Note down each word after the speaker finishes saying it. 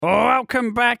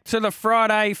Welcome back to the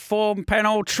Friday form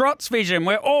panel, Trots Vision.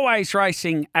 We're always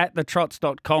racing at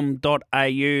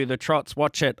thetrots.com.au. The Trots,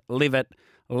 watch it, live it,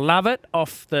 love it.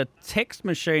 Off the text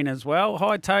machine as well.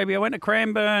 Hi, Toby. I went to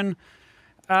Cranbourne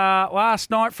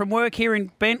last night from work here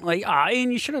in Bentley.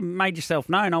 Ian, you should have made yourself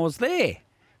known. I was there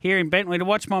here in Bentley to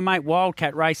watch my mate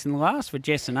Wildcat race in the last for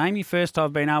Jess and Amy. First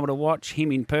I've been able to watch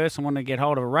him in person. Wanted to get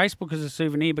hold of a race book as a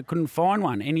souvenir, but couldn't find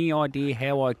one. Any idea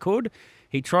how I could?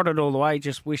 He trotted all the way.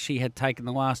 Just wish he had taken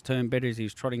the last turn better as he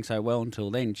was trotting so well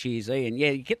until then. Cheers, Ian.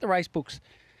 Yeah, you get the race books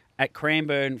at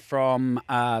Cranbourne from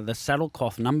the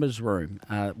Saddlecloth Numbers Room,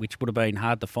 which would have been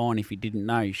hard to find if you didn't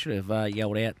know. You should have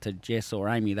yelled out to Jess or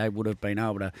Amy. They would have been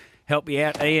able to help you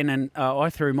out, Ian. And I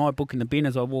threw my book in the bin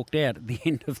as I walked out at the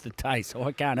end of the day, so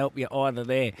I can't help you either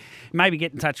there. Maybe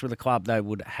get in touch with the club. They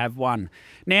would have one.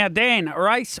 Now, Dan,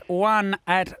 race 1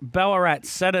 at Ballarat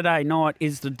Saturday night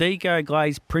is the Deco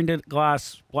Glaze Printed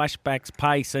Glass Splashbacks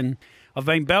Pace. And I've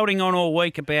been belting on all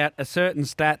week about a certain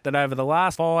stat that over the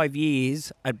last 5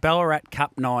 years at Ballarat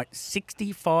Cup night,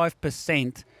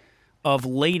 65% of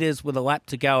leaders with a lap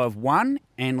to go have won.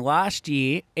 And last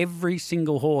year, every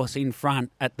single horse in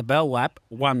front at the Bell Lap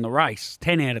won the race.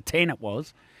 10 out of 10 it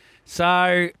was.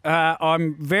 So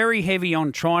I'm very heavy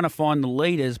on trying to find the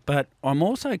leaders, but I'm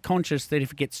also conscious that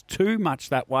if it gets too much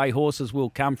that way, horses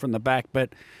will come from the back. But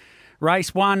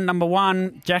race 1, number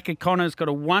 1, Jack O'Connor's got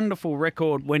a wonderful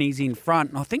record when he's in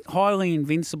front. And I think Highly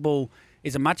Invincible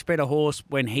is a much better horse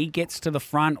when he gets to the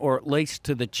front or at least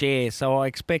to the chair. So I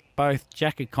expect both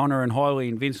Jack O'Connor and Highly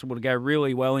Invincible to go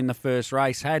really well in the first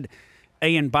race. Had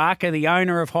Ian Barker, the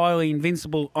owner of Highly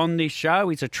Invincible, on this show.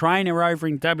 He's a trainer over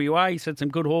in WA. He's had some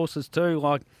good horses too,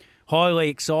 like Highly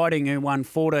Exciting, who won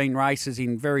 14 races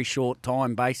in very short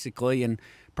time, basically, and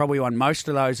probably won most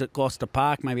of those at Gloucester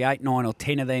Park, maybe 8, 9 or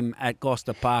 10 of them at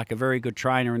Gloucester Park. A very good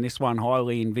trainer, and this one,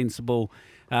 Highly Invincible,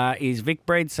 is Vic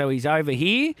bred, so he's over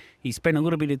here. He spent a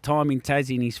little bit of time in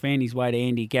Tassie and he's found his way to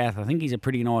Andy Gath. I think he's a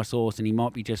pretty nice horse and he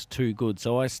might be just too good.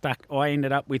 So I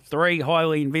ended up with 3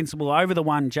 Highly Invincible over the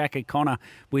 1 Jack O'Connor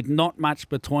with not much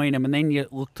between them. And then you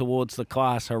look towards the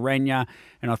class, Haranya,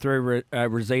 and I threw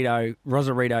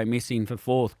Rosarito missing for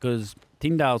 4th because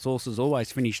Tyndale's horses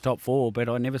always finish top 4, but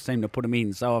I never seem to put them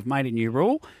in. So I've made a new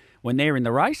rule. When they're in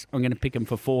the race, I'm going to pick them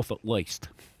for 4th at least.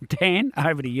 Dan,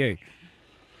 over to you.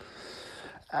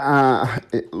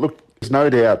 Look, there's no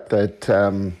doubt that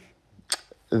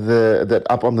that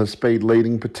up on the speed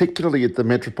leading, particularly at the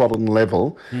metropolitan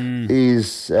level,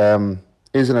 is an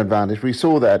advantage. We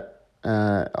saw that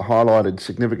highlighted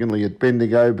significantly at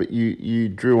Bendigo, but you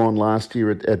drew on last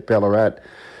year at Ballarat,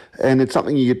 and it's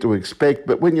something you get to expect.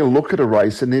 But when you look at a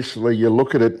race initially, you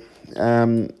look at it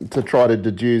to try to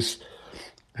deduce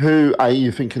who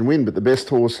you think can win, but the best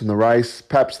horse in the race,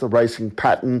 perhaps the racing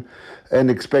pattern, and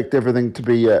expect everything to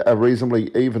be a reasonably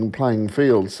even playing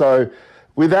field. So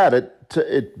with that,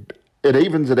 it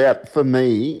evens it out for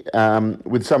me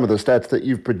with some of the stats that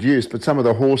you've produced, but some of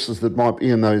the horses that might be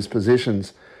in those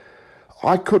positions.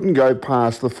 I couldn't go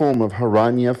past the form of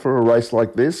Haranya for a race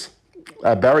like this.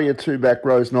 Barrier 2 back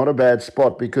row is not a bad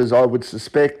spot because I would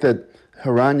suspect that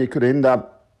Haranya could end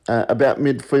up about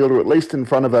midfield or at least in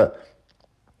front of a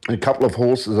couple of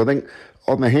horses. I think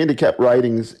on the handicap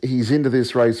ratings, he's into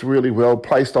this race really well,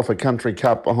 placed off a country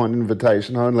cup behind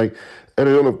invitation only at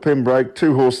Earl of Pembroke,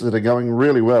 2 horses that are going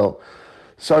really well.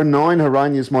 So 9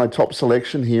 Haranya is my top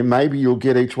selection here. Maybe you'll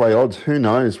get each way odds. Who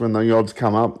knows when the odds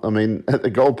come up? I mean,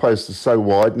 the goalpost is so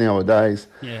wide nowadays.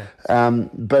 Yeah.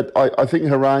 But I think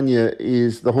Haranya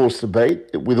is the horse to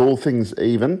beat with all things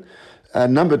even.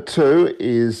 Number 2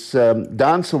 is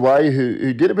Dance Away,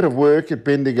 who did a bit of work at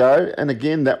Bendigo. And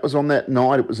again, that was on that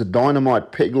night. It was a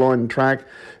dynamite pegline track.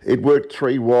 It worked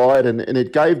 3 wide and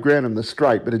it gave ground in the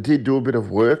straight, but it did do a bit of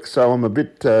work. So I'm a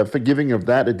bit forgiving of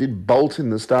that. It did bolt in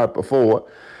the start before.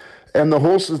 And the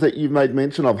horses that you've made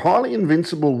mention of, Highly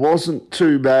Invincible wasn't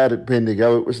too bad at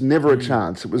Bendigo. It was never a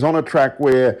chance. It was on a track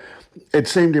where it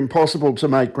seemed impossible to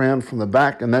make ground from the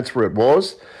back, and that's where it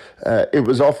was. It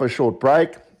was off a short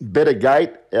break. Better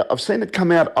gate. I've seen it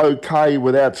come out okay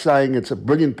without saying it's a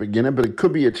brilliant beginner, but it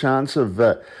could be a chance of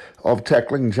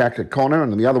tackling Jack O'Connor,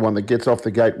 and the other one that gets off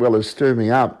the gate well is Stir Me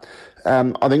Up.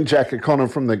 I think Jack O'Connor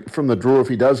from the draw, if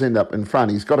he does end up in front,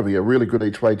 he's got to be a really good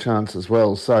each way chance as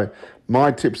well. So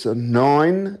my tips are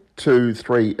 9, 2,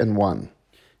 3 and 1.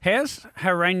 How's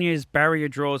Haranya's barrier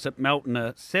draws at Melton?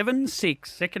 7-6,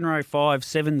 second row 5,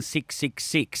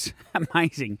 7-6-6-6.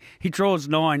 Amazing. He draws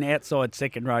 9 outside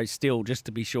second row still, just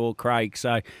to be sure, Craig.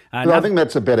 So I think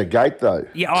that's a better gate, though.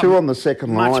 Yeah, 2 on the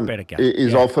second line better gate.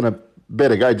 is often a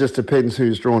better gate. Just depends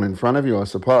who's drawn in front of you, I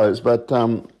suppose. But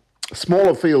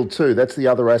Smaller field too. That's the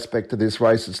other aspect of this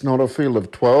race. It's not a field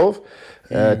of 12.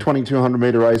 2,200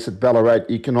 metre race at Ballarat,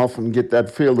 you can often get that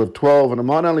field of 12, and it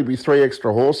might only be 3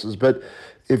 extra horses, but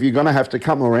if you're going to have to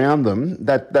come around them,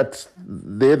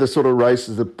 they're the sort of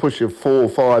races that push you 4,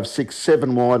 5, 6,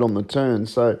 7 wide on the turn.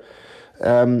 So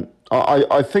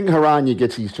I think Haranya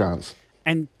gets his chance.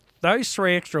 And those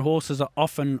 3 extra horses are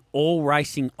often all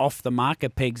racing off the marker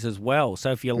pegs as well.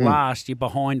 So if you're last, you're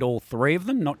behind all 3 of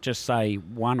them, not just, say,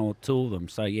 1 or 2 of them.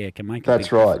 So, yeah, it can make a big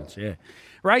difference. Yeah.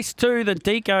 Race 2, the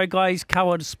Deco Glaze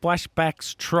Coloured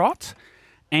Splashbacks Trot.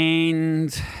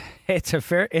 And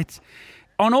it's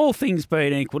on all things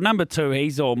being equal. Number 2,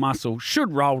 He's All Muscle,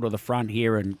 should roll to the front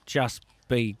here and just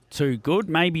be too good.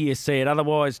 Maybe you see it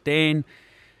otherwise, Dan.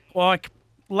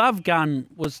 Love Gun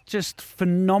was just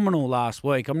phenomenal last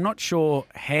week. I'm not sure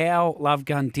how Love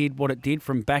Gun did what it did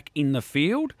from back in the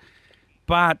field,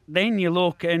 but then you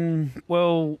look and,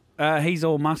 He's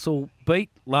All Muscle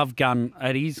beat Love Gun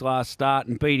at his last start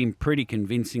and beat him pretty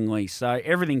convincingly. So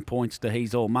everything points to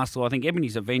He's All Muscle. I think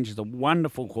Ebony's Avenger's a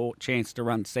wonderful chance to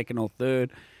run second or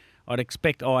third. I'd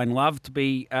expect Iron Love to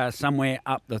be somewhere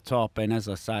up the top. And as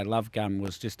I say, Love Gun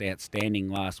was just outstanding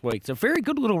last week. It's a very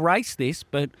good little race, this,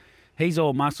 but He's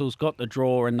All Muscle's got the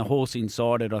draw and the horse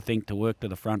inside it, I think, to work to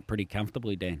the front pretty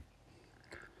comfortably, Dan.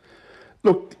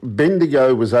 Look,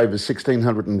 Bendigo was over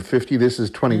 1,650. This is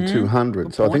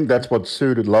 2,200. So I think that's what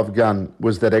suited Love Gun,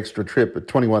 was that extra trip at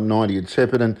 21.90 at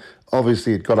Shepparton.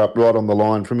 Obviously, it got up right on the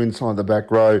line from inside the back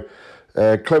row.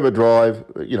 Clever drive.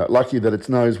 Lucky that its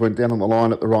nose went down on the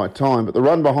line at the right time. But the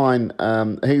run behind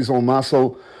He's All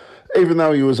Muscle, even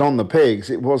though he was on the pegs,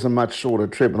 it was a much shorter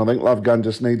trip, and I think Love Gun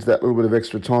just needs that little bit of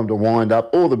extra time to wind up,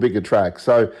 or the bigger track.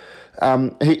 So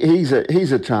he's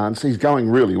a chance. He's going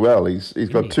really well. He's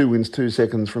got 2 wins, 2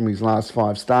 seconds from his last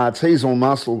 5 starts. He's All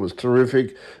Muscle was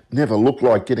terrific. Never looked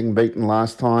like getting beaten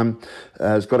last time.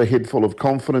 He's got a head full of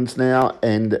confidence now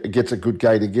and gets a good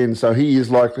gate again. So he is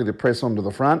likely to press onto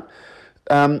the front.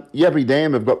 Yabby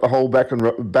Dam have got the whole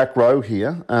back row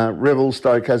here. Revel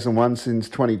Stoke hasn't won since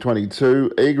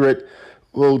 2022. Egret,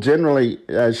 generally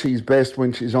she's best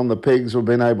when she's on the pegs or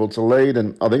been able to lead,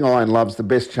 and I think Iron Love's the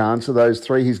best chance of those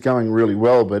 3. He's going really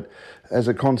well, but as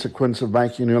a consequence of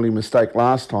making an early mistake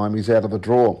last time, he's out of the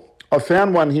draw. I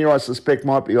found one here I suspect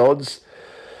might be odds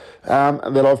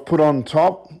that I've put on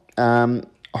top.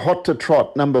 Hot to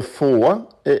Trot, number 4.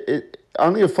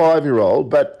 Only a 5-year-old,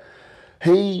 but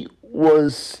he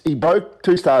broke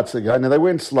 2 starts ago. Now, they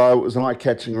went slow. It was an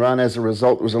eye-catching run. As a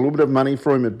result, there was a little bit of money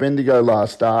for him at Bendigo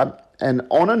last start. And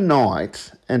on a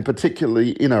night, and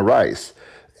particularly in a race,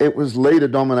 it was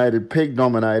leader-dominated,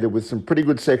 peg-dominated, with some pretty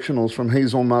good sectionals from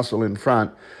He's All Muscle in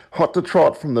front. Hot to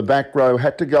Trot from the back row,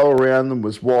 had to go around them,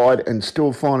 was wide, and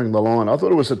still finding the line. I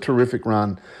thought it was a terrific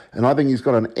run, and I think he's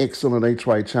got an excellent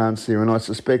each-way chance here, and I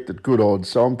suspect at good odds.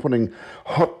 So I'm putting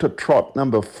Hot to Trot,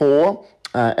 number 4,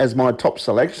 as my top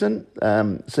selection,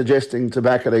 suggesting to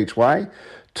back it each way.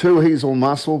 2, He's All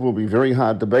Muscle will be very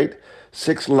hard to beat.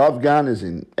 6, Love Gun is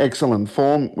in excellent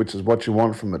form, which is what you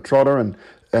want from a trotter. And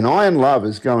Iron Love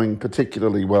is going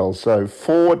particularly well. So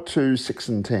 4, 2, 6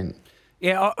 and 10.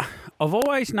 Yeah, I've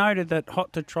always noted that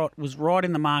Hot to Trot was right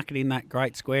in the market in that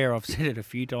great square. I've said it a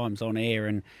few times on air,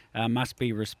 and must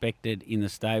be respected in the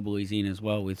stable he's in as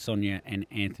well with Sonia and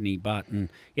Anthony Butt. And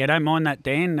yeah, don't mind that,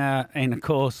 Dan. And of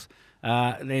course,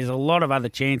 there's a lot of other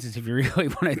chances if you really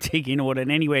want to dig into it. And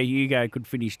anywhere you go could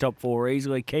finish top 4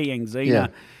 easily. Keyang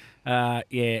Zena.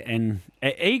 And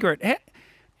Egret.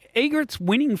 Egret's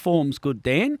winning form's good,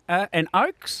 Dan. And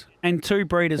Oaks and 2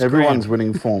 Breeders' Everyone's Crown.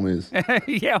 winning form is.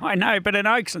 Yeah, I know, but an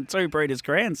Oaks and 2 Breeders'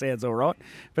 Crown sounds all right.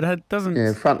 But it doesn't...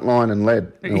 Yeah, front line and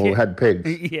led, or had pegs.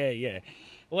 Yeah.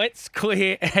 Let's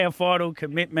clear our final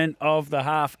commitment of the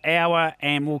half hour,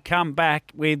 and we'll come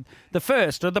back with the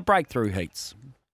first of the breakthrough heats.